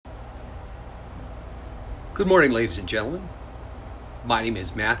Good morning, ladies and gentlemen. My name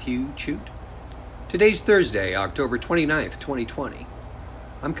is Matthew Chute. Today's Thursday, October 29th, 2020.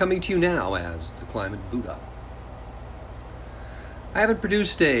 I'm coming to you now as the Climate Buddha. I haven't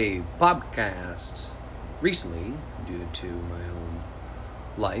produced a podcast recently due to my own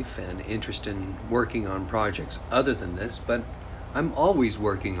life and interest in working on projects other than this, but I'm always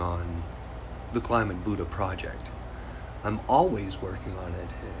working on the Climate Buddha project. I'm always working on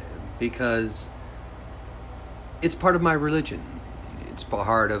it because it's part of my religion. It's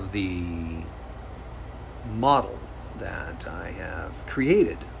part of the model that I have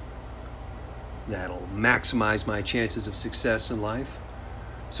created that'll maximize my chances of success in life.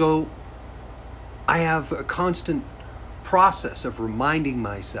 So I have a constant process of reminding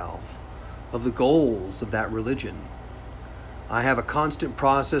myself of the goals of that religion. I have a constant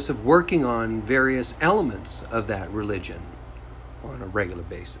process of working on various elements of that religion on a regular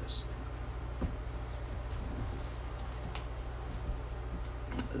basis.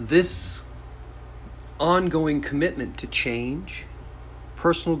 This ongoing commitment to change,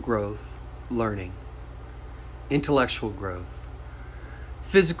 personal growth, learning, intellectual growth,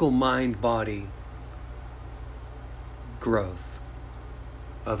 physical mind-body growth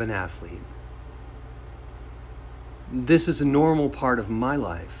of an athlete. This is a normal part of my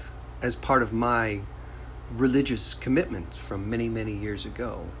life as part of my religious commitment from many, many years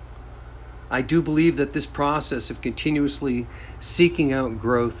ago. I do believe that this process of continuously seeking out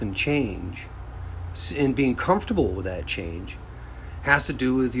growth and change and being comfortable with that change has to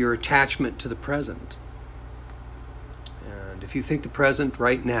do with your attachment to the present. And if you think the present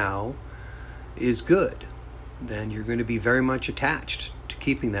right now is good, then you're going to be very much attached to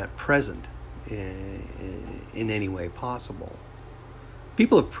keeping that present in any way possible.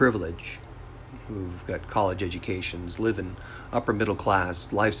 People of privilege who've got college educations, live in upper middle class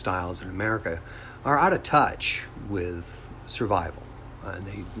lifestyles in America, are out of touch with survival.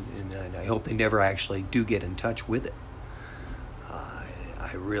 And I hope they never actually do get in touch with it.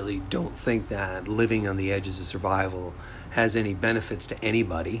 I really don't think that living on the edges of survival has any benefits to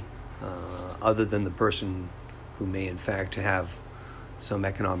anybody other than the person who may in fact have some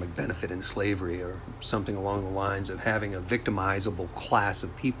economic benefit in slavery or something along the lines of having a victimizable class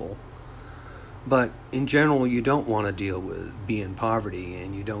of people. But in general, you don't want to deal with being in poverty,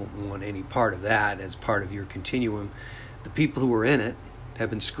 and you don't want any part of that as part of your continuum. The people who are in it have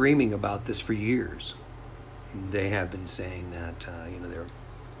been screaming about this for years. They have been saying that their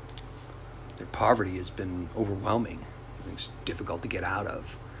poverty has been overwhelming. It's difficult to get out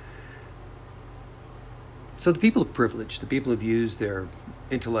of. So the people of privilege, the people who've used their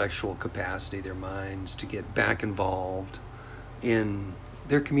intellectual capacity, their minds, to get back involved in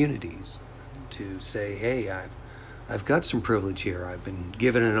their communities, to say, hey, I've got some privilege here. I've been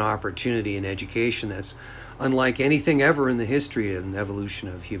given an opportunity in education that's unlike anything ever in the history and evolution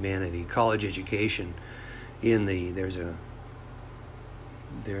of humanity. College education, there's a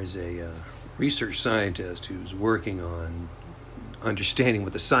research scientist who's working on understanding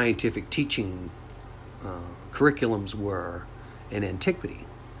what the scientific teaching curriculums were in antiquity,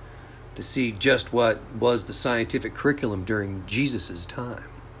 to see just what was the scientific curriculum during Jesus' time.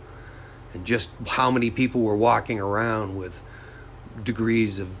 And just how many people were walking around with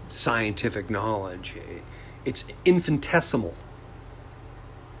degrees of scientific knowledge. It's infinitesimal.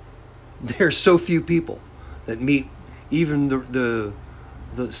 There are so few people that meet even the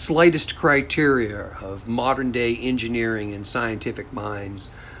slightest criteria of modern day engineering and scientific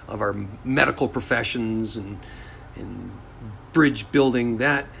minds, of our medical professions and bridge building,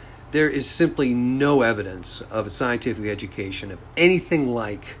 that there is simply no evidence of a scientific education of anything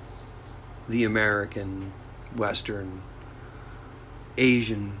like the American, Western,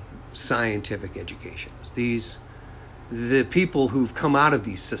 Asian scientific educations. The people who've come out of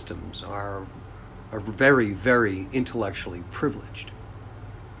these systems are very, very intellectually privileged.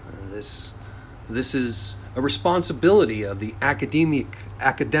 This is a responsibility of the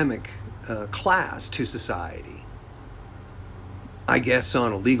academic class to society. I guess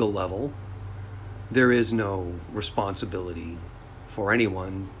on a legal level, there is no responsibility for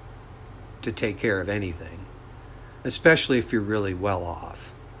anyone to take care of anything, especially if you're really well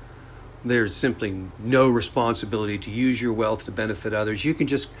off. There's simply no responsibility to use your wealth to benefit others. You can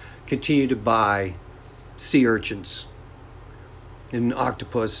just continue to buy sea urchins and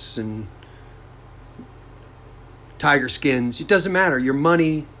octopus and tiger skins. It doesn't matter. Your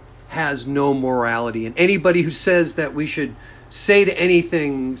money has no morality. And anybody who says that we should say to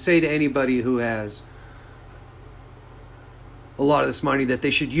anybody who has a lot of this money that they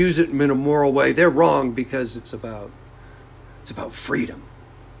should use it in a moral way, they're wrong, because it's about freedom.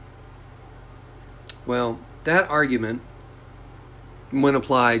 Well, that argument, when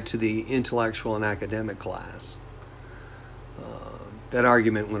applied to the intellectual and academic class, that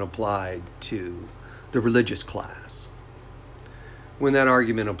argument when applied to the religious class, when that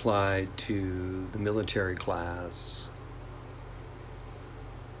argument applied to the military class,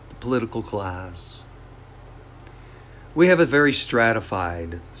 the political class, we have a very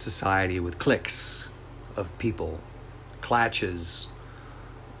stratified society with cliques of people, clatches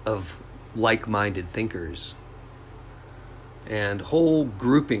of like-minded thinkers, and whole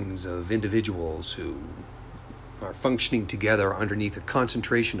groupings of individuals who are functioning together underneath a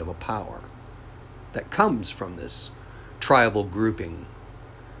concentration of a power that comes from this tribal grouping.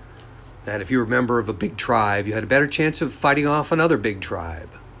 That if you're a member of a big tribe, you had a better chance of fighting off another big tribe.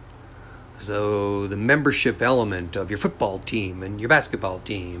 So the membership element of your football team and your basketball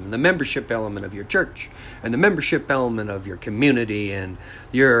team, and the membership element of your church, and the membership element of your community and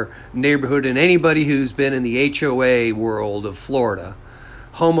your neighborhood, and anybody who's been in the HOA world of Florida.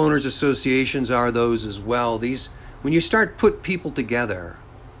 Homeowners associations are those as well. When you start put people together,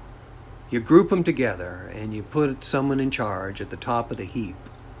 you group them together and you put someone in charge at the top of the heap.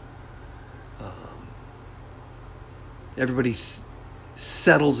 Everybody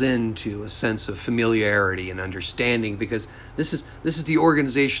settles into a sense of familiarity and understanding, because this is the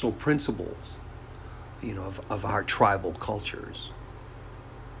organizational principles, of our tribal cultures.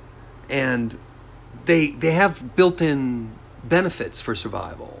 And they have built-in benefits for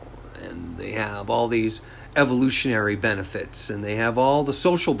survival, and they have all these evolutionary benefits, and they have all the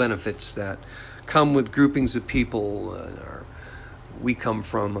social benefits that come with groupings of people. We come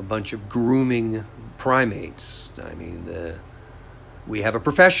from a bunch of grooming primates. I mean, we have a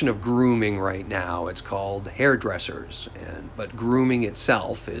profession of grooming right now. It's called hairdressers, but grooming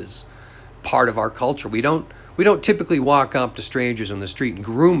itself is part of our culture. We don't typically walk up to strangers on the street and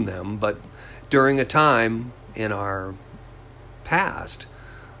groom them, but during a time in our past,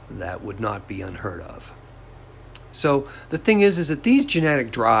 that would not be unheard of. So the thing is that these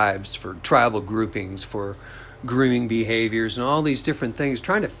genetic drives for tribal groupings, for grooming behaviors, and all these different things,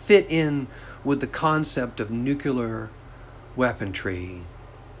 trying to fit in with the concept of nuclear weaponry,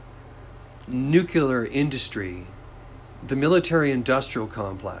 nuclear industry, the military-industrial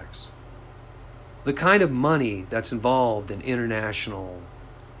complex, the kind of money that's involved in international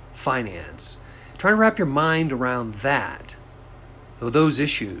finance. Trying to wrap your mind around that, of those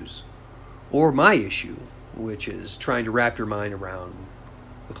issues, or my issue, which is trying to wrap your mind around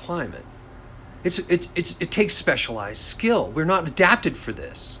the climate. It takes specialized skill. We're not adapted for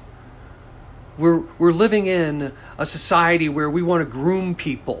this. We're living in a society where we want to groom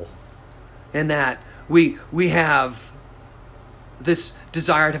people, and that we have this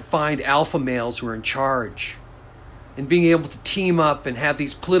desire to find alpha males who are in charge, and being able to team up and have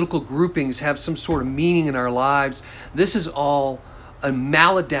these political groupings have some sort of meaning in our lives. This is all a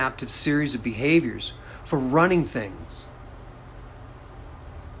maladaptive series of behaviors for running things.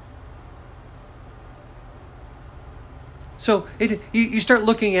 So you start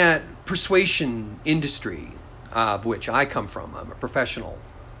looking at persuasion industry, of which I come from. I'm a professional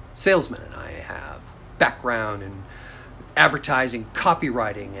salesman, and I have background in advertising,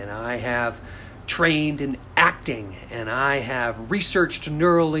 copywriting, and I have trained in acting, and I have researched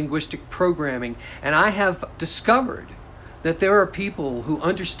neuro-linguistic programming, and I have discovered that there are people who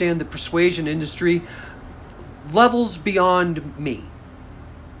understand the persuasion industry levels beyond me.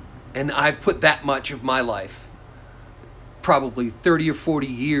 And I've put that much of my life, probably 30 or 40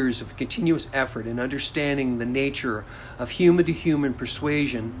 years of continuous effort in understanding the nature of human-to-human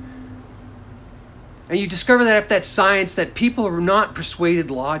persuasion. And you discover that if that's science, that people are not persuaded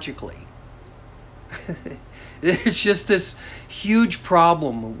logically. There's just this huge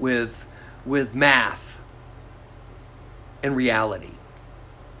problem with math and reality.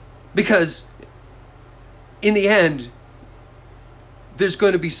 Because in the end, there's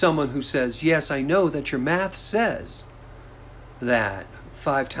going to be someone who says, yes, I know that your math says that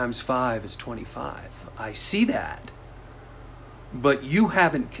 5 times 5 is 25. I see that. But you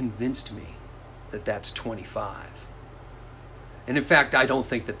haven't convinced me that that's 25. And in fact, I don't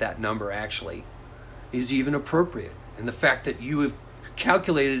think that number actually is even appropriate. And the fact that you have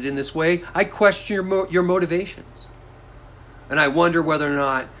calculated in this way, I question your motivations. And I wonder whether or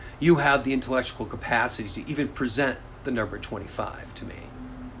not you have the intellectual capacity to even present the number 25 to me.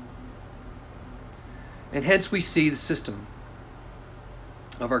 And hence we see the system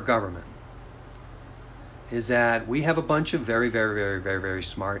of our government is that we have a bunch of very, very, very, very, very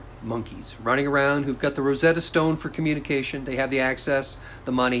smart monkeys running around who've got the Rosetta Stone for communication. They have the access,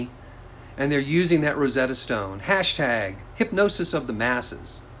 the money, and they're using that Rosetta Stone. # hypnosis of the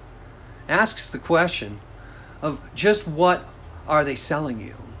masses. asks the question of just what are they selling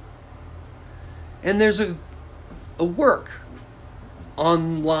you? And there's a work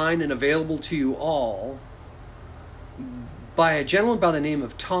online and available to you all by a gentleman by the name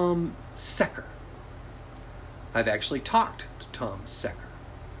of Tom Secker. I've actually talked to Tom Secker.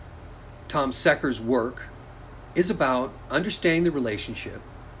 Tom Secker's work is about understanding the relationship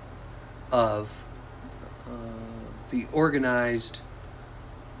of the organized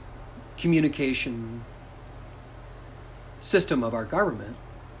communication system of our government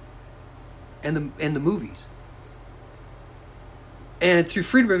and the movies. And through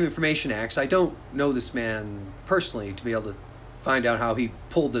Freedom of Information Acts, I don't know this man personally to be able to find out how he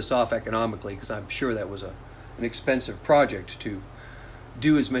pulled this off economically, because I'm sure that was an expensive project to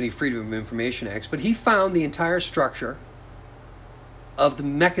do as many Freedom of Information Acts. But he found the entire structure of the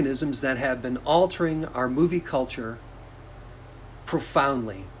mechanisms that have been altering our movie culture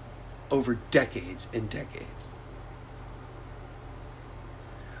profoundly over decades and decades.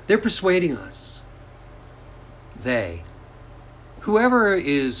 They're persuading us. Whoever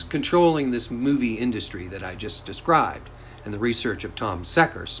is controlling this movie industry that I just described, and the research of Tom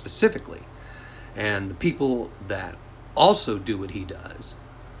Secker specifically, and the people that also do what he does,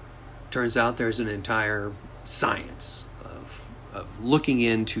 turns out there's an entire science of looking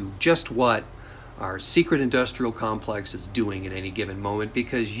into just what our secret industrial complex is doing at any given moment,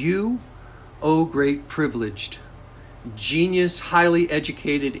 because you, oh great privileged, genius, highly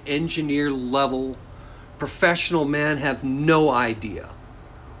educated, engineer level professional man, have no idea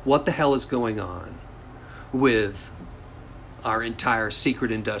what the hell is going on with our entire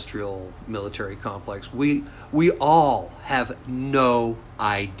secret industrial military complex. We all have no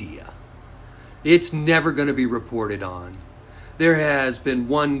idea. It's never going to be reported on. There has been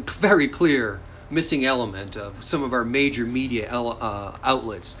one very clear missing element of some of our major media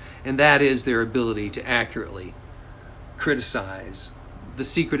outlets, and that is their ability to accurately criticize the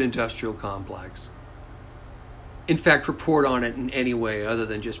secret industrial complex. In fact, report on it in any way other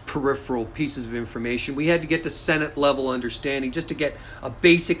than just peripheral pieces of information. We had to get to Senate level understanding just to get a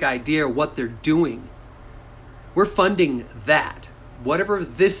basic idea of what they're doing. We're funding that. Whatever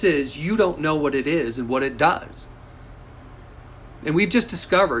this is, you don't know what it is and what it does. And we've just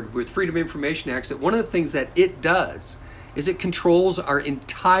discovered with Freedom of Information Acts that one of the things that it does is it controls our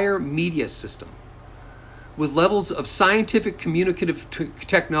entire media system with levels of scientific communicative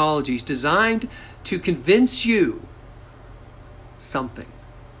technologies designed to convince you something.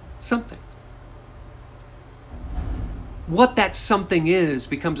 What that something is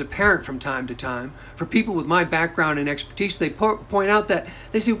becomes apparent from time to time. For people with my background and expertise, they point out that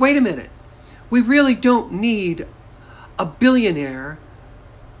they say, wait a minute, we really don't need a billionaire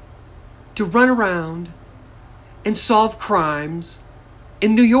to run around and solve crimes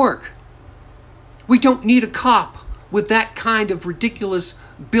in New York. We don't need a cop with that kind of ridiculous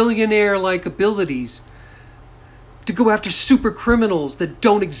billionaire-like abilities to go after super criminals that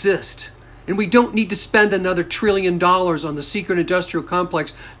don't exist. And we don't need to spend another $1 trillion on the secret industrial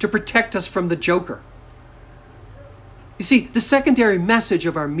complex to protect us from the Joker. You see, the secondary message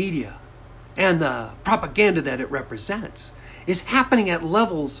of our media and the propaganda that it represents is happening at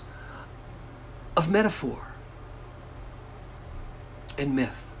levels of metaphor and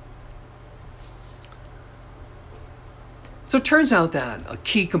myth. So it turns out that a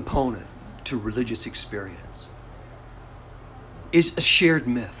key component to religious experience is a shared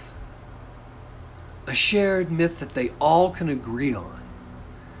myth. A shared myth that they all can agree on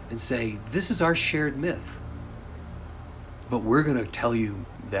and say, this is our shared myth. But we're going to tell you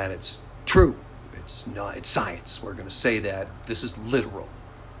that it's true. It's not, it's science. We're going to say that this is literal.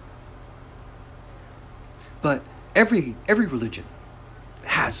 But every religion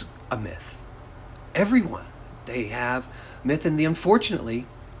has a myth. Everyone. They have myth, and unfortunately,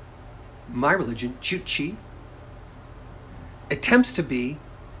 my religion, Chukchi, attempts to be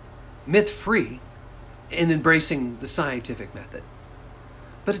myth-free in embracing the scientific method.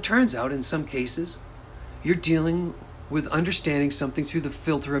 But it turns out, in some cases, you're dealing with understanding something through the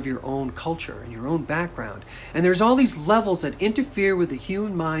filter of your own culture and your own background. And there's all these levels that interfere with the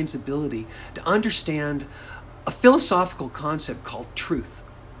human mind's ability to understand a philosophical concept called truth.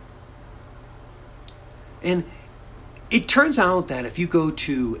 And it turns out that if you go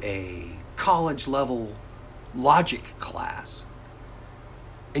to a college-level logic class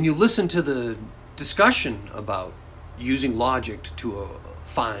and you listen to the discussion about using logic to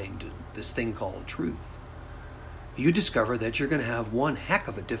find this thing called truth, you discover that you're going to have one heck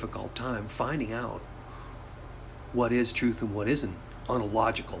of a difficult time finding out what is truth and what isn't on a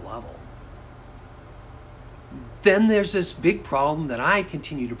logical level. then there's this big problem that I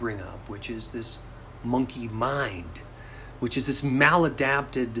continue to bring up, which is this monkey mind, which is this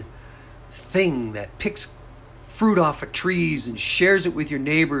maladapted thing that picks fruit off of trees and shares it with your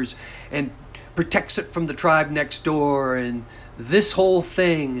neighbors and protects it from the tribe next door. And this whole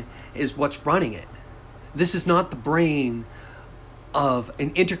thing is what's running it. This is not the brain of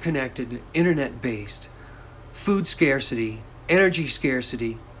an interconnected, internet-based food scarcity, energy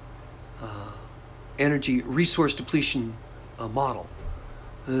scarcity, energy resource depletion model.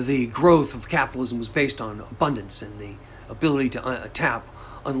 The growth of capitalism was based on abundance and the ability to tap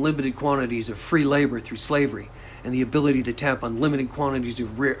unlimited quantities of free labor through slavery, and the ability to tap unlimited quantities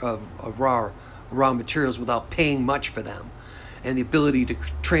of raw materials without paying much for them, and the ability to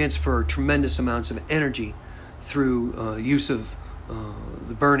transfer tremendous amounts of energy through use of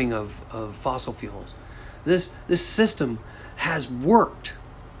the burning of fossil fuels. This system has worked.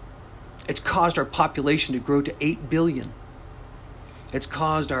 It's caused our population to grow to 8 billion. It's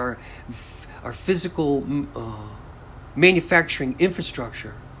caused our physical manufacturing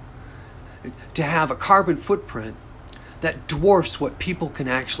infrastructure to have a carbon footprint that dwarfs what people can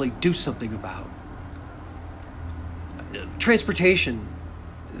actually do something about. Transportation,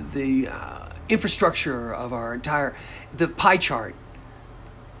 the infrastructure of our the pie chart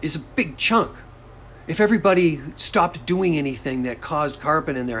is a big chunk. If everybody stopped doing anything that caused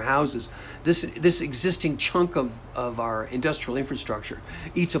carbon in their houses, this existing chunk of our industrial infrastructure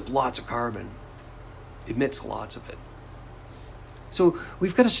eats up lots of carbon, emits lots of it. So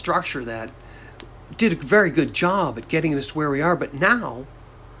we've got a structure that did a very good job at getting us to where we are, but now,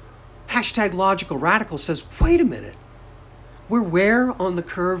 #LogicalRadical says, wait a minute, we're where on the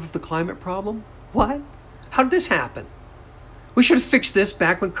curve of the climate problem? What? How did this happen? We should have fixed this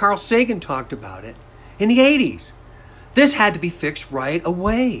back when Carl Sagan talked about it in the 80s. This had to be fixed right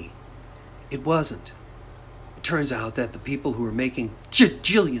away. It wasn't. It turns out that the people who were making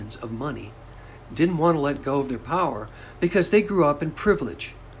jillions of money didn't want to let go of their power because they grew up in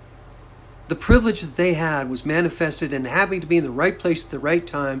privilege. The privilege that they had was manifested in having to be in the right place at the right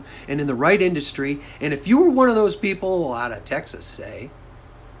time and in the right industry. And if you were one of those people out of Texas, say,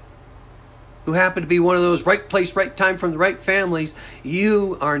 who happened to be one of those right place, right time from the right families,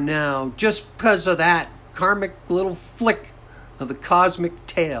 you are now, just because of that karmic little flick of the cosmic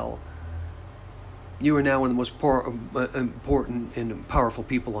tail, you are now one of the most important and powerful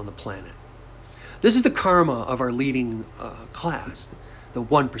people on the planet. This is the karma of our leading class, the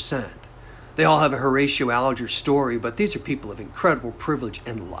 1%. They all have a Horatio Alger story, but these are people of incredible privilege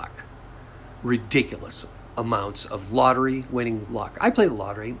and luck. Ridiculous amounts of lottery winning luck. I play the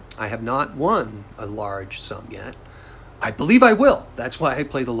lottery. I have not won a large sum yet. I believe I will. That's why I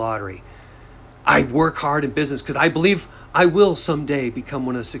play the lottery. I work hard in business because I believe I will someday become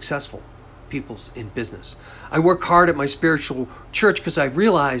one of the successful people in business. I work hard at my spiritual church because I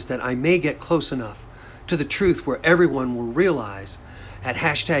realize that I may get close enough to the truth where everyone will realize at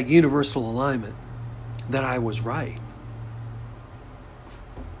 #universal alignment that I was right.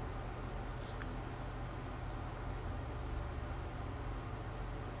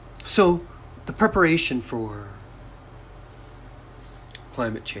 So, the preparation for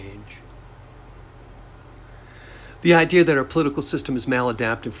climate change, the idea that our political system is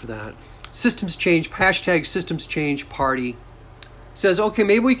maladaptive for that. Systems Change, #Systems Change Party says, okay,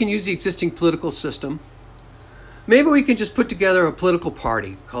 maybe we can use the existing political system. Maybe we can just put together a political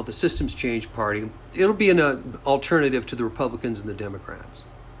party called the Systems Change Party. It'll be an alternative to the Republicans and the Democrats.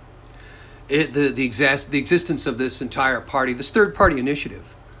 The existence of this entire party, this third party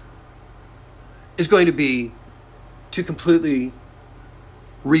initiative, is going to be to completely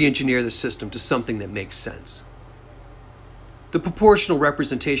re-engineer the system to something that makes sense. The proportional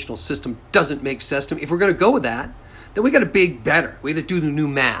representational system doesn't make sense to me. If we're going to go with that, then we got to be better. We got to do the new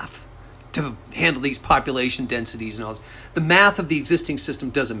math to handle these population densities and all this. The math of the existing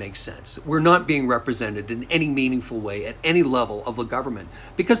system doesn't make sense. We're not being represented in any meaningful way at any level of the government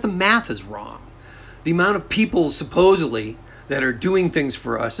because the math is wrong. The amount of people supposedly that are doing things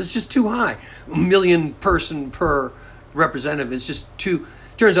for us is just too high. 1 million person per representative is just too.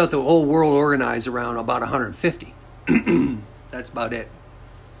 Turns out the whole world organized around about 150. That's about it.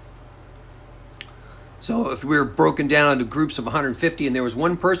 So if we were broken down into groups of 150 and there was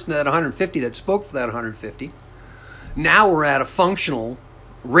one person at 150 that spoke for that 150, now we're at a functional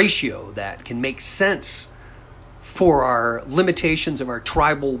ratio that can make sense for our limitations of our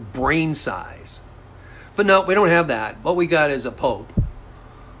tribal brain size. But no, we don't have that. What we got is a Pope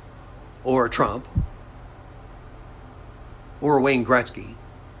or a Trump or a Wayne Gretzky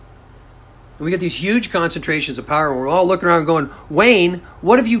And we get these huge concentrations of power, and we're all looking around going, Wayne,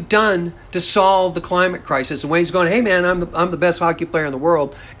 what have you done to solve the climate crisis? And Wayne's going, hey man, I'm the best hockey player in the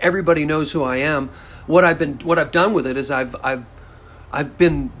world. Everybody knows who I am. What I've done with it is I've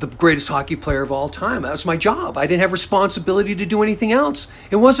been the greatest hockey player of all time. That was my job. I didn't have responsibility to do anything else.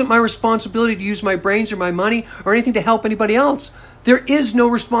 It wasn't my responsibility to use my brains or my money or anything to help anybody else. There is no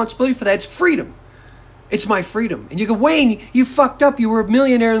responsibility for that. It's freedom. It's my freedom. And you go, Wayne, you fucked up. You were a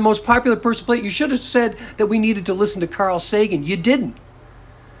millionaire and the most popular person playing. You should have said that we needed to listen to Carl Sagan. You didn't.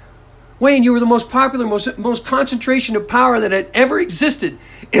 Wayne, you were the most popular, most concentration of power that had ever existed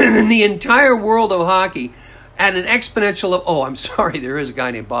in the entire world of hockey at an exponential of, I'm sorry, there is a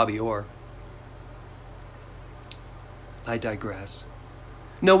guy named Bobby Orr. I digress.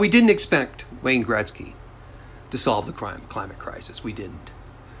 No, we didn't expect Wayne Gretzky to solve the climate crisis. We didn't.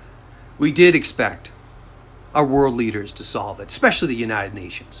 We did expect our world leaders to solve it, especially the United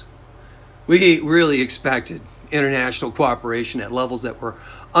Nations. We really expected international cooperation at levels that were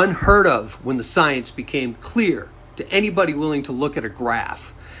unheard of when the science became clear to anybody willing to look at a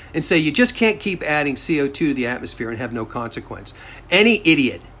graph and say you just can't keep adding CO2 to the atmosphere and have no consequence. Any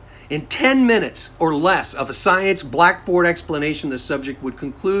idiot in 10 minutes or less of a science blackboard explanation of the subject would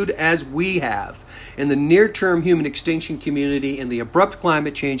conclude, as we have, in the near-term human extinction community, in the abrupt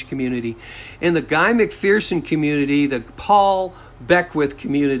climate change community, in the Guy McPherson community, the Paul Beckwith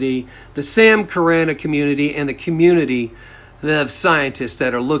community, the Sam Carana community, and the community of scientists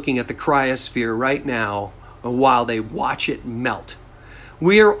that are looking at the cryosphere right now while they watch it melt.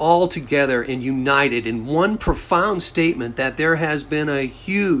 We are all together and united in one profound statement that there has been a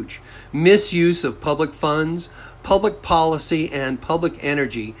huge misuse of public funds, public policy, and public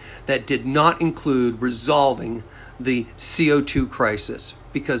energy that did not include resolving the CO2 crisis,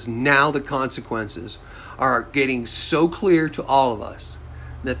 because now the consequences are getting so clear to all of us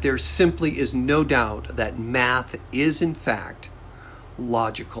that there simply is no doubt that math is in fact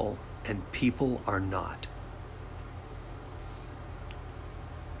logical and people are not.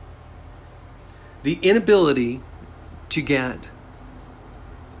 The inability to get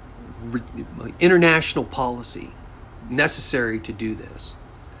international policy necessary to do this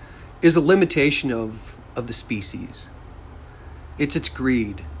is a limitation of the species. It's its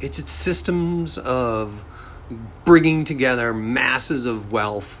greed. It's its systems of bringing together masses of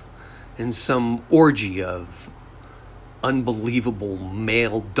wealth in some orgy of unbelievable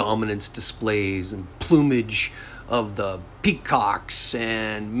male dominance displays and plumage of the peacocks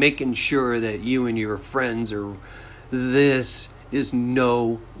and making sure that you and your friends are... This is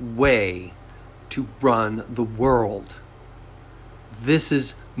no way to run the world.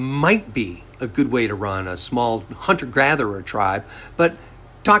 This might be a good way to run a small hunter-gatherer tribe, but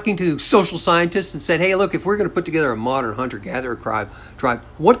talking to social scientists and said, hey, look, if we're going to put together a modern hunter-gatherer tribe,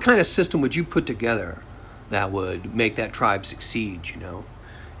 what kind of system would you put together that would make that tribe succeed, you know?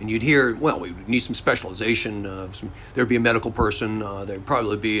 And you'd hear, well, we would need some specialization. There'd be a medical person. There'd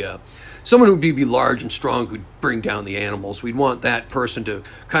probably be someone who would be large and strong who'd bring down the animals. We'd want that person to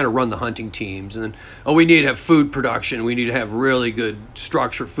kind of run the hunting teams. And then, we need to have food production. We need to have really good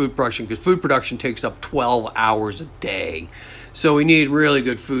structured food production, because food production takes up 12 hours a day. So we need really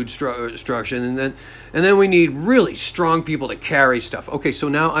good food structure. And then we need really strong people to carry stuff. Okay, so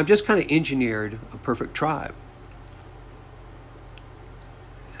now I've just kind of engineered a perfect tribe.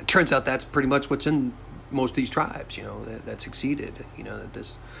 It turns out that's pretty much what's in most of these tribes, that succeeded. That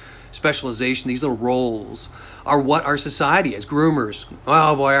this specialization, these little roles, are what our society is. Groomers.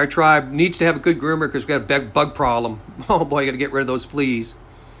 Oh boy, our tribe needs to have a good groomer because we've got a bug problem. Oh boy, got to get rid of those fleas.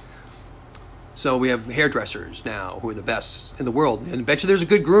 So we have hairdressers now who are the best in the world. And I bet you there's a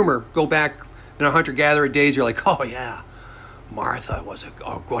good groomer. Go back in our hunter-gatherer days, you're like, oh yeah, Martha was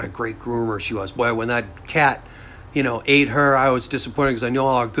what a great groomer she was. Boy, when that cat ate her, I was disappointed because I knew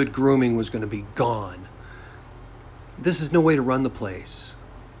all our good grooming was going to be gone. This is no way to run the place.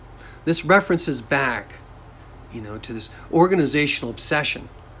 This references back, to this organizational obsession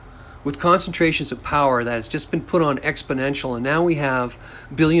with concentrations of power that has just been put on exponential, and now we have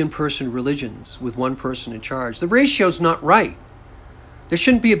billion-person religions with one person in charge. The ratio's not right. There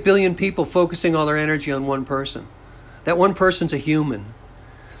shouldn't be a billion people focusing all their energy on one person. That one person's a human.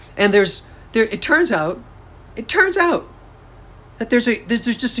 And it turns out that there's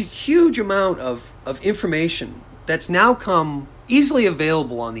just a huge amount of information that's now come easily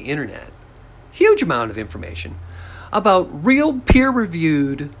available on the internet. Huge amount of information about real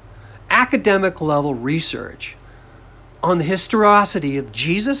peer-reviewed academic level research on the historicity of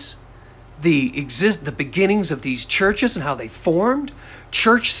Jesus, the beginnings of these churches and how they formed,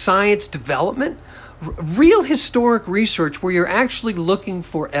 church science development, real historic research where you're actually looking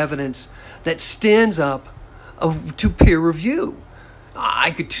for evidence that stands up to peer review.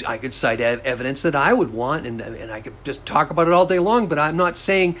 I could cite evidence that I would want, and I could just talk about it all day long, but I'm not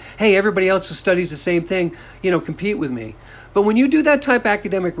saying, hey, everybody else who studies the same thing, compete with me. But when you do that type of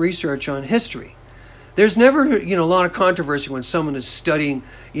academic research on history, there's never, a lot of controversy when someone is studying,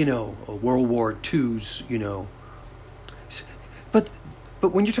 World War II's, But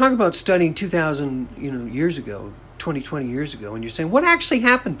when you're talking about studying 2,000, years ago, 20 years ago, and you're saying, what actually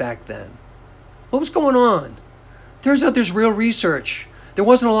happened back then? What was going on? Turns out there's real research. There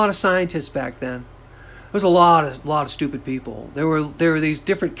wasn't a lot of scientists back then. There was a lot of stupid people. There were these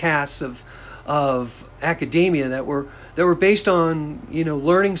different castes of academia that were based on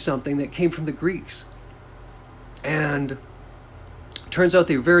learning something that came from the Greeks, and turns out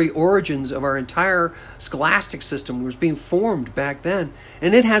the very origins of our entire scholastic system was being formed back then,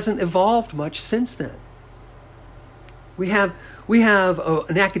 and it hasn't evolved much since then. We have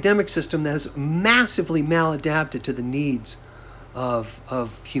an academic system that is massively maladapted to the needs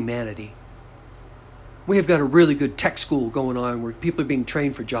of humanity. We have got a really good tech school going on where people are being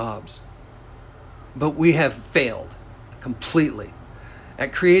trained for jobs. But we have failed completely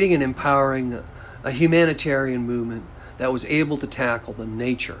at creating and empowering a humanitarian movement that was able to tackle the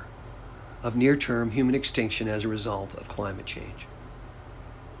nature of near-term human extinction as a result of climate change.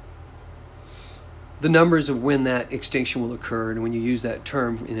 The numbers of when that extinction will occur, and when you use that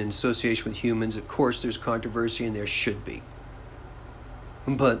term in association with humans, of course there's controversy, and there should be.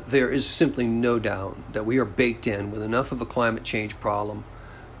 But there is simply no doubt that we are baked in with enough of a climate change problem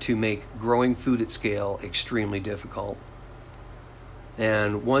to make growing food at scale extremely difficult.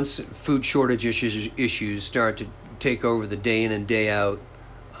 And once food shortage issues start to take over the day in and day out,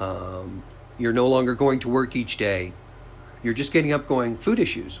 you're no longer going to work each day. You're just getting up going, food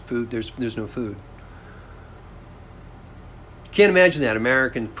issues. There's no food. Can't imagine that.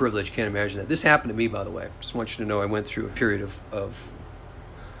 American privilege, can't imagine that. This happened to me, by the way. Just want you to know I went through a period of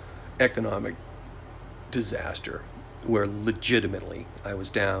economic disaster where legitimately I was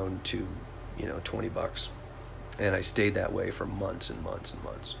down to, $20. And I stayed that way for months and months and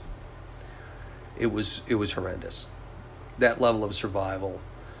months. It was horrendous. That level of survival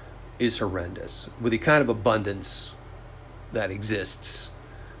is horrendous. With the kind of abundance that exists,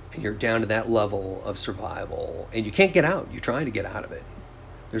 and you're down to that level of survival, and you can't get out. You're trying to get out of it.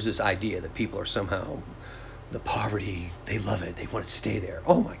 There's this idea that people are somehow, the poverty, they love it. They want to stay there.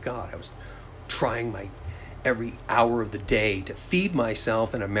 Oh my God, I was trying my every hour of the day to feed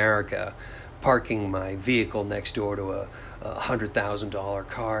myself in America, parking my vehicle next door to a $100,000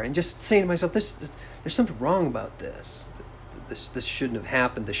 car, and just saying to myself, there's something wrong about this. This shouldn't have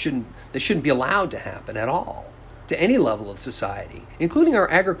happened. This shouldn't be allowed to happen at all, to any level of society, including our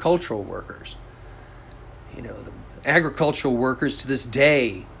agricultural workers. The agricultural workers to this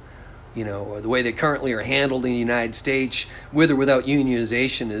day, or the way they currently are handled in the United States, with or without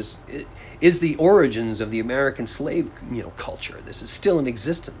unionization, is the origins of the American slave, culture. This is still in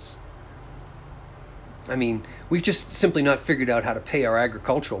existence. I mean, we've just simply not figured out how to pay our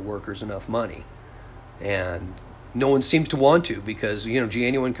agricultural workers enough money. And no one seems to want to, because, gee,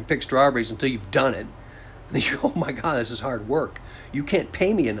 anyone can pick strawberries until you've done it. And then you go, oh my God, this is hard work. You can't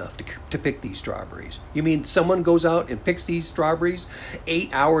pay me enough to pick these strawberries. You mean someone goes out and picks these strawberries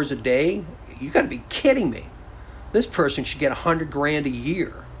 8 hours a day? You got to be kidding me. This person should get $100,000 a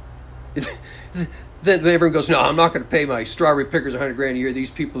year. Then everyone goes, no, I'm not going to pay my strawberry pickers $100,000 a year.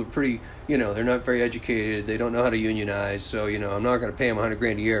 These people are pretty, they're not very educated. They don't know how to unionize. So, I'm not going to pay them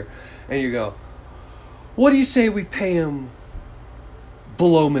 $100,000 a year. And you go, what do you say we pay them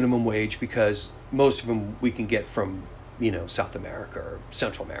below minimum wage, because most of them we can get from, South America or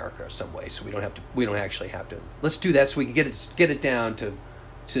Central America or some way. So we don't actually have to. Let's do that so we can get it down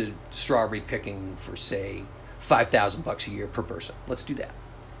to strawberry picking for, say, $5,000 a year per person. Let's do that.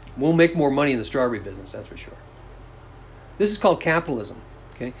 We'll make more money in the strawberry business, that's for sure. This is called capitalism.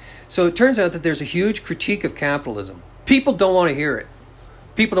 Okay, so it turns out that there's a huge critique of capitalism. People don't want to hear it.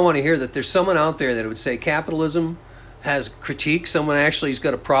 People don't want to hear that there's someone out there that would say capitalism has critique. Someone actually has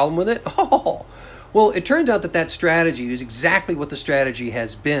got a problem with it. Oh, well, it turns out that strategy is exactly what the strategy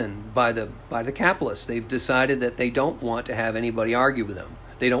has been by the capitalists. They've decided that they don't want to have anybody argue with them.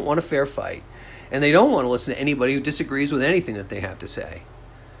 They don't want a fair fight, and they don't want to listen to anybody who disagrees with anything that they have to say.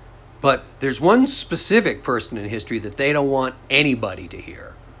 But there's one specific person in history that they don't want anybody to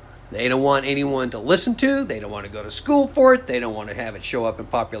hear. They don't want anyone to listen to. They don't want to go to school for it. They don't want to have it show up in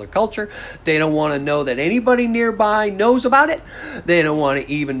popular culture. They don't want to know that anybody nearby knows about it. They don't want to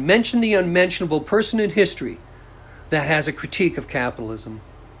even mention the unmentionable person in history that has a critique of capitalism.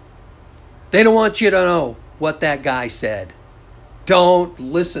 They don't want you to know what that guy said. Don't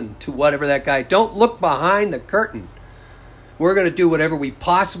listen to whatever that guy... Don't look behind the curtain. We're going to do whatever we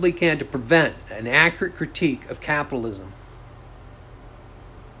possibly can to prevent an accurate critique of capitalism.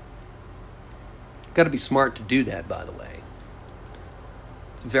 Got to be smart to do that, by the way.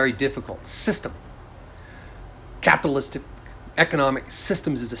 It's a very difficult system. Capitalistic economic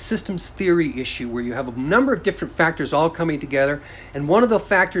systems is a systems theory issue where you have a number of different factors all coming together, and one of the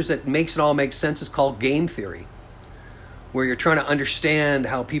factors that makes it all make sense is called game theory, where you're trying to understand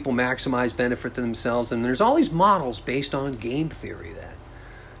how people maximize benefit to themselves, and there's all these models based on game theory that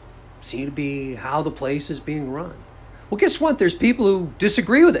seem to be how the place is being run. Well, guess what? There's people who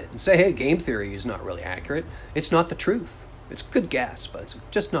disagree with it and say, hey, game theory is not really accurate. It's not the truth. It's a good guess, but it's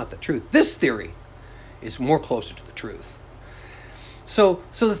just not the truth. This theory is more closer to the truth. So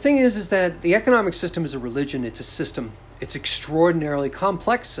the thing is that the economic system is a religion. It's a system. It's an extraordinarily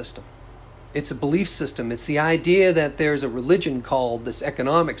complex system. It's a belief system. It's the idea that there's a religion called this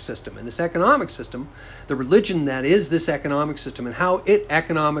economic system. And this economic system, the religion that is this economic system and how it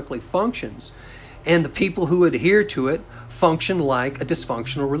economically functions, and the people who adhere to it function like a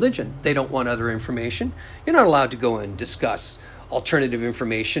dysfunctional religion. They don't want other information. You're not allowed to go and discuss alternative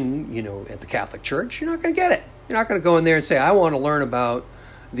information, at the Catholic Church. You're not going to get it. You're not going to go in there and say, I want to learn about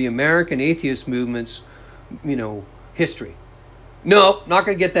the American atheist movement's, history. No, not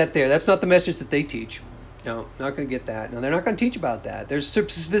going to get that there. That's not the message that they teach. No, not going to get that. No, they're not going to teach about that. There's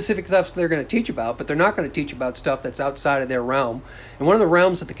specific stuff they're going to teach about, but they're not going to teach about stuff that's outside of their realm. And one of the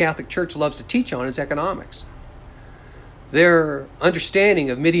realms that the Catholic Church loves to teach on is economics. Their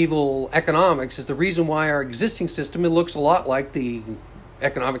understanding of medieval economics is the reason why our existing system, it looks a lot like the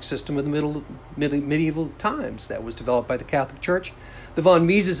economic system of the medieval times that was developed by the Catholic Church. The von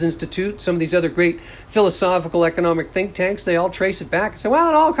Mises Institute, some of these other great philosophical economic think tanks, they all trace it back and say, well,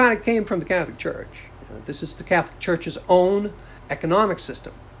 it all kind of came from the Catholic Church. This is the Catholic Church's own economic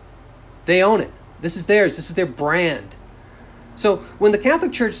system. They own it. This is theirs. This is their brand. So when the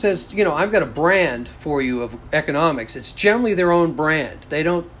Catholic Church says, I've got a brand for you of economics, it's generally their own brand. They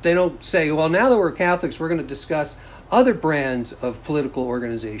don't say, well, now that we're Catholics, we're going to discuss other brands of political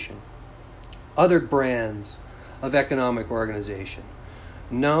organization, other brands of economic organization.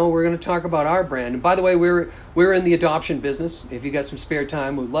 No, we're going to talk about our brand. And by the way, we're in the adoption business. If you got some spare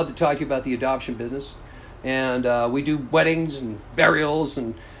time, we'd love to talk to you about the adoption business. And we do weddings and burials,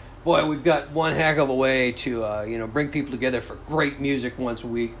 and boy, we've got one heck of a way to bring people together for great music once a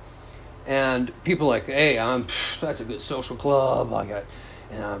week. And people are like, hey, that's a good social club.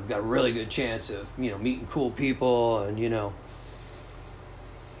 I've got a really good chance of meeting cool people, and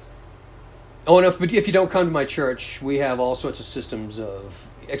Oh, and if you don't come to my church, we have all sorts of systems of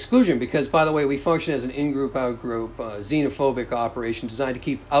exclusion because, by the way, we function as an in-group, out-group, xenophobic operation designed to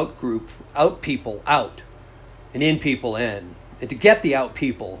keep out people out and in people in, and to get the out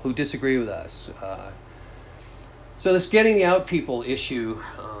people who disagree with us. So this getting the out people issue,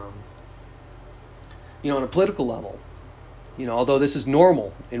 on a political level, although this is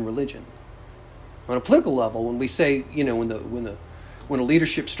normal in religion, on a political level, when we say, when a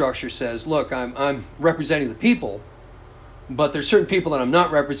leadership structure says, look, I'm representing the people, but there's certain people that I'm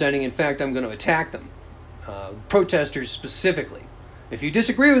not representing. In fact, I'm going to attack them. Protesters specifically. If you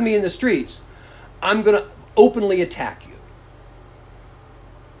disagree with me in the streets, I'm going to openly attack you.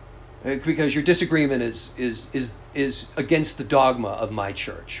 Because your disagreement is against the dogma of my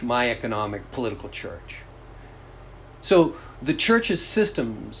church, my economic, political church. So the church's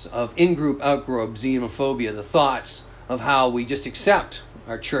systems of in-group, out-group, xenophobia, the thoughts of how we just accept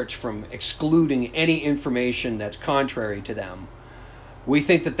our church from excluding any information that's contrary to them. We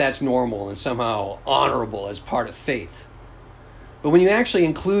think that that's normal and somehow honorable as part of faith. But when you actually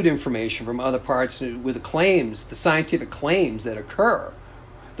include information from other parts with the claims, the scientific claims that occur,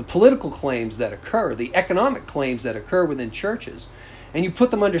 the political claims that occur, the economic claims that occur within churches, and you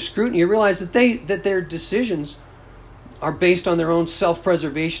put them under scrutiny, you realize that their decisions are based on their own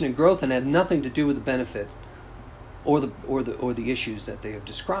self-preservation and growth and have nothing to do with the benefit or the issues that they have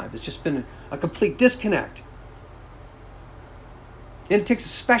described. It's just been a complete disconnect. And it takes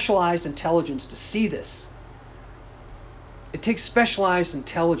specialized intelligence to see this. It takes specialized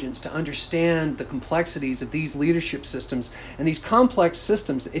intelligence to understand the complexities of these leadership systems and these complex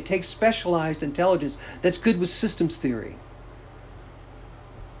systems. It takes specialized intelligence that's good with systems theory.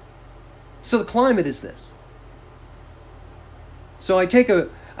 So the climate is this. So I take a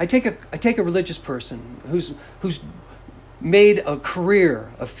religious person who's made a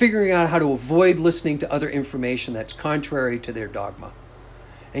career of figuring out how to avoid listening to other information that's contrary to their dogma.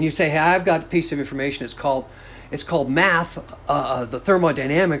 And you say, hey, I've got a piece of information. It's called math, the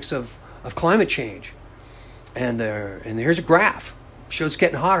thermodynamics of of climate change. And here's a graph. Shows it's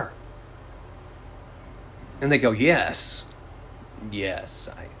getting hotter. And they go, yes,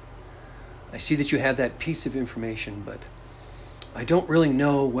 I see that you have that piece of information, but I don't really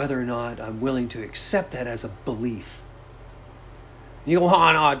know whether or not I'm willing to accept that as a belief. And you go,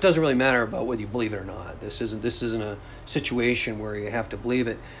 oh, no, it doesn't really matter about whether you believe it or not. This isn't a situation where you have to believe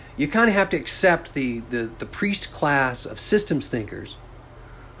it. You kind of have to accept the priest class of systems thinkers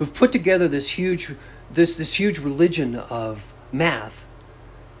who've put together this huge religion of math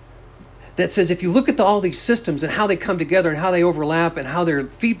that says if you look at all these systems and how they come together and how they overlap and how their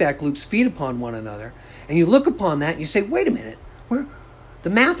feedback loops feed upon one another, and you look upon that and you say, wait a minute, the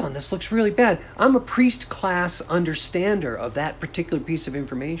math on this looks really bad. I'm a priest class understander of that particular piece of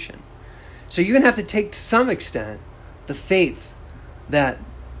information. So you're going to have to take to some extent the faith that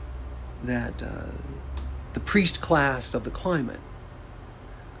the priest class of the climate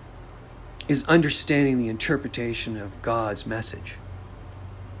is understanding the interpretation of God's message.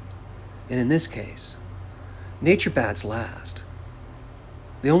 And in this case, nature bats last.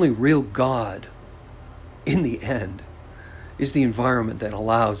 The only real God, in the end, is the environment that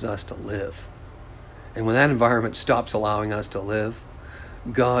allows us to live. And when that environment stops allowing us to live,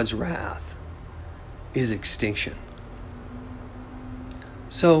 God's wrath is extinction.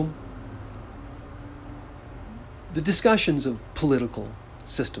 So, the discussions of political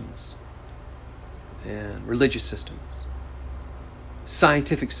systems and religious systems,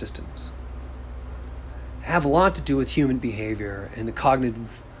 scientific systems, have a lot to do with human behavior and the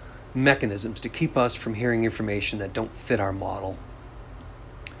cognitive mechanisms to keep us from hearing information that don't fit our model.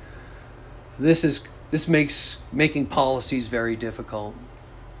 This makes making policies very difficult.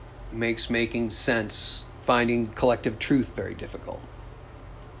 It makes making sense, finding collective truth very difficult.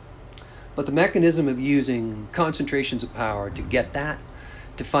 But the mechanism of using concentrations of power to get that,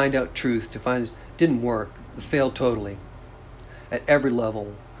 to find out truth, didn't work. It failed totally. At every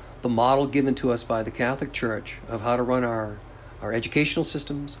level, the model given to us by the Catholic Church of how to run our educational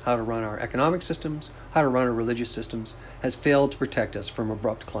systems, how to run our economic systems, how to run our religious systems, has failed to protect us from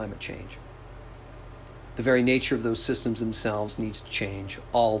abrupt climate change. The very nature of those systems themselves needs to change.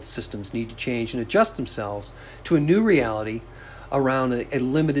 All systems need to change and adjust themselves to a new reality around a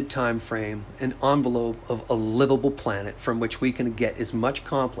limited time frame, an envelope of a livable planet from which we can get as much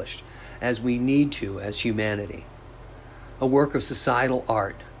accomplished as we need to as humanity. A work of societal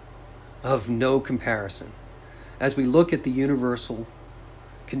art of no comparison, as we look at the universal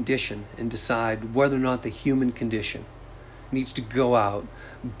condition and decide whether or not the human condition needs to go out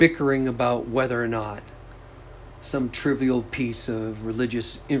bickering about whether or not some trivial piece of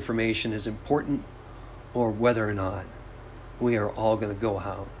religious information is important, or whether or not we are all going to go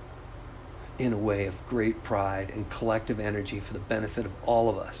out in a way of great pride and collective energy for the benefit of all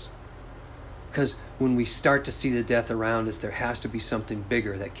of us. Because when we start to see the death around us, there has to be something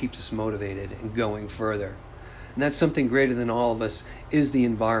bigger that keeps us motivated and going further. And that something greater than all of us is the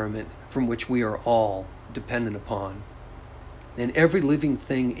environment from which we are all dependent upon. And every living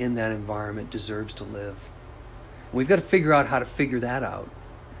thing in that environment deserves to live. And we've got to figure out how to figure that out.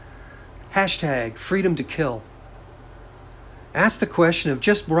 Hashtag freedom to kill. Ask the question of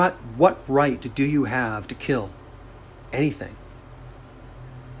just what right do you have to kill anything?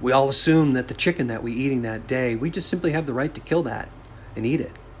 We all assume that the chicken that we're eating that day, we just simply have the right to kill that and eat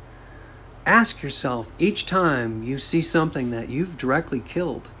it. Ask yourself each time you see something that you've directly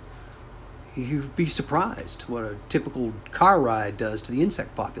killed, you'd be surprised what a typical car ride does to the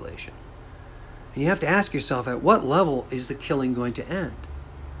insect population. And you have to ask yourself, at what level is the killing going to end?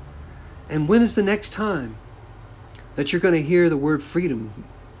 And when is the next time that you're going to hear the word freedom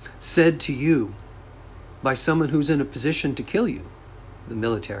said to you by someone who's in a position to kill you? The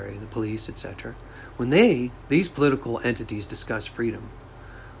military, the police, etc. When these political entities discuss freedom,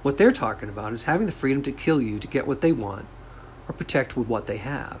 what they're talking about is having the freedom to kill you to get what they want or protect with what they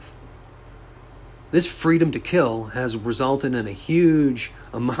have. This freedom to kill has resulted in a huge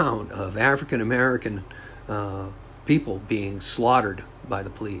amount of African American people being slaughtered by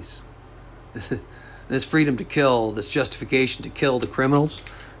the police. This freedom to kill, this justification to kill the criminals,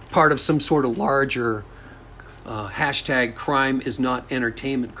 part of some sort of larger hashtag crime is not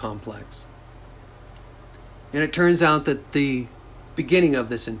entertainment complex. And it turns out that the beginning of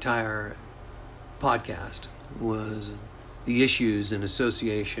this entire podcast was the issues in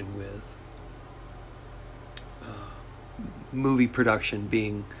association with movie production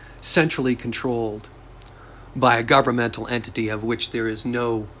being centrally controlled by a governmental entity of which there is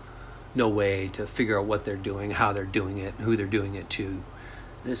no way to figure out what they're doing, how they're doing it, who they're doing it to.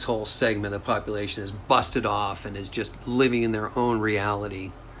 This whole segment of the population is busted off and is just living in their own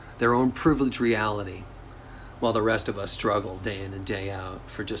reality their own privileged reality, while the rest of us struggle day in and day out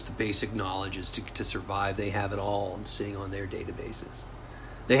for just the basic knowledges to survive. They have it all sitting on their databases.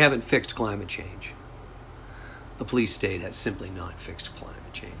 They haven't fixed climate change. The police state has simply not fixed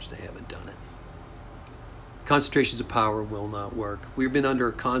climate change. They haven't done it. Concentrations of power will not work. We've been under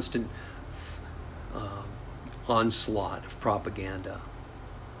a constant onslaught of propaganda.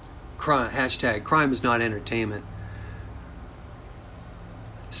 Crime is not entertainment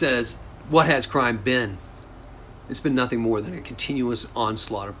says, what has crime been? It's been nothing more than a continuous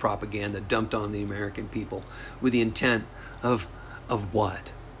onslaught of propaganda dumped on the American people with the intent of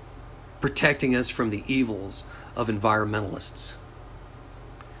what? Protecting us from the evils of environmentalists.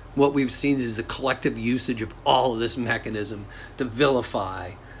 What we've seen is the collective usage of all of this mechanism to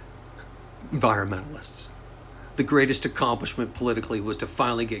vilify environmentalists. The greatest accomplishment politically was to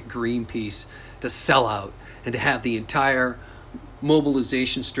finally get Greenpeace to sell out and to have the entire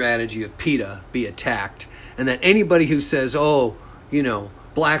mobilization strategy of PETA be attacked, and that anybody who says,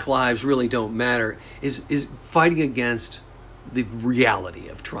 black lives really don't matter, is fighting against the reality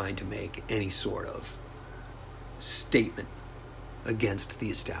of trying to make any sort of statement against the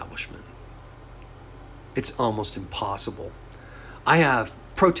establishment. It's almost impossible. I have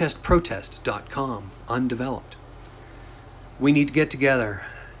protestprotest.com undeveloped. We need to get together,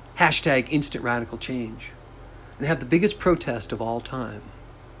 #instant radical change, and have the biggest protest of all time.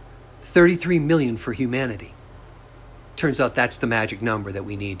 33 million for humanity. Turns out that's the magic number that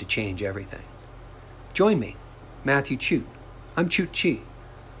we need to change everything. Join me, Matthew Chute. I'm Chute Chi,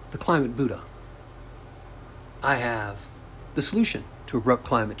 the climate Buddha. I have the solution to abrupt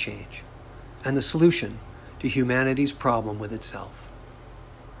climate change and the solution to humanity's problem with itself.